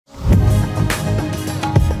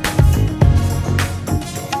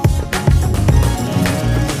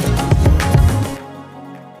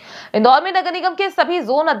इंदौर में नगर निगम के सभी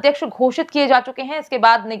जोन अध्यक्ष घोषित किए जा चुके हैं। इसके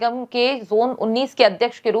बाद निगम के जोन 19 के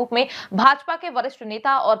अध्यक्ष के रूप में भाजपा के वरिष्ठ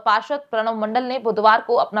नेता और पार्षद प्रणव मंडल ने बुधवार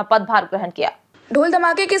को अपना पदभार ग्रहण किया। ढोल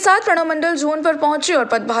धमाके के साथ प्रणव मंडल जोन पर पहुंचे और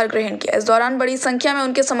पदभार ग्रहण किया। इस दौरान बड़ी संख्या में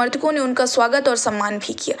उनके समर्थकों ने उनका स्वागत और सम्मान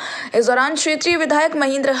भी किया। इस दौरान क्षेत्रीय विधायक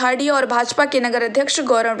महेंद्र हार्डिया और भाजपा के नगर अध्यक्ष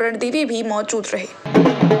गौरव रणदेवी भी मौजूद रहे।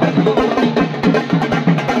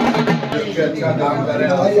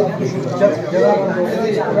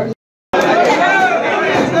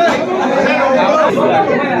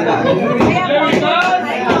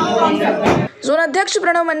 जोन अध्यक्ष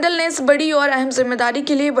प्रणव मंडल ने इस बड़ी और अहम जिम्मेदारी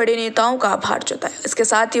के लिए बड़े नेताओं का आभार जताया। इसके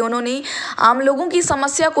साथ ही उन्होंने आम लोगों की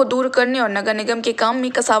समस्या को दूर करने और नगर निगम के काम में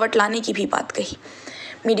कसावट लाने की भी बात कही।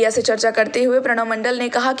 मीडिया से चर्चा करते हुए प्रणव मंडल ने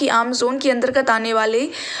कहा कि आम जोन के अंतर्गत आने वाले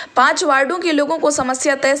 5 वार्डों के लोगों को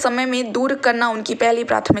समस्या तय समय में दूर करना उनकी पहली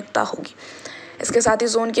प्राथमिकता होगी। इसके साथ ही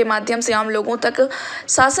जोन के माध्यम से आम लोगों तक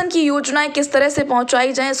शासन की योजनाएं किस तरह से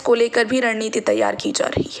पहुंचाई जाएं, इसको लेकर भी रणनीति तैयार की जा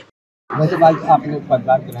रही है। वैसे आज आपने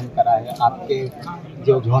पदभार ग्रहण करा है, आपके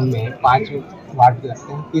जो जोन में 5 वार्ड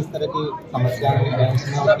लगते हैं, किस तरह की समस्याएं हैं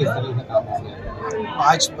इसमें और किस तरह से काम हो रहा है?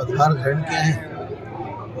 आज पदभार ग्रहण किया है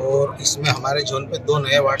और इसमें हमारे जोन पे 2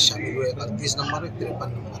 नए वार्ड शामिल हुए, 31 नंबर और 53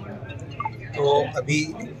 नंबर। तो अभी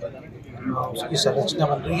उसकी संरचना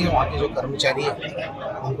बन रही है। वहाँ के जो कर्मचारी हैं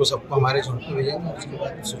उनको सबको हमारे जोन पे भेजेंगे। उसके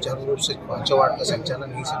बाद सुचारू रूप से 5 वार्ड का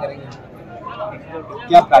संचालन यहीं से करेंगे।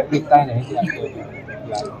 क्या प्राथमिकताएं रहेंगी?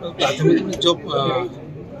 प्राथमिक में जो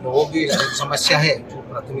लोगों की समस्या है वो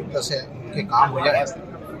प्राथमिकता से उनके काम हो जाए,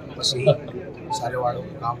 बस यही सारे वार्डों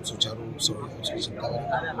के काम सुचारू रूप से हो जाए, उसकी चिंता करें।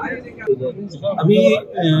 अभी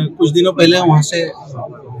कुछ दिनों पहले वहाँ से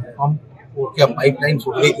हम क्या पाइपलाइन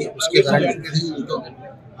फूट गई थी, उसके कारण तो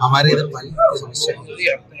हमारे इधर पानी की समस्या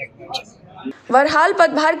है। बहरहाल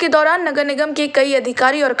पदभार के दौरान नगर निगम के कई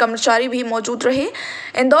अधिकारी और कर्मचारी भी मौजूद रहे।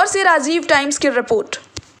 इंदौर से राजीव टाइम्स की रिपोर्ट।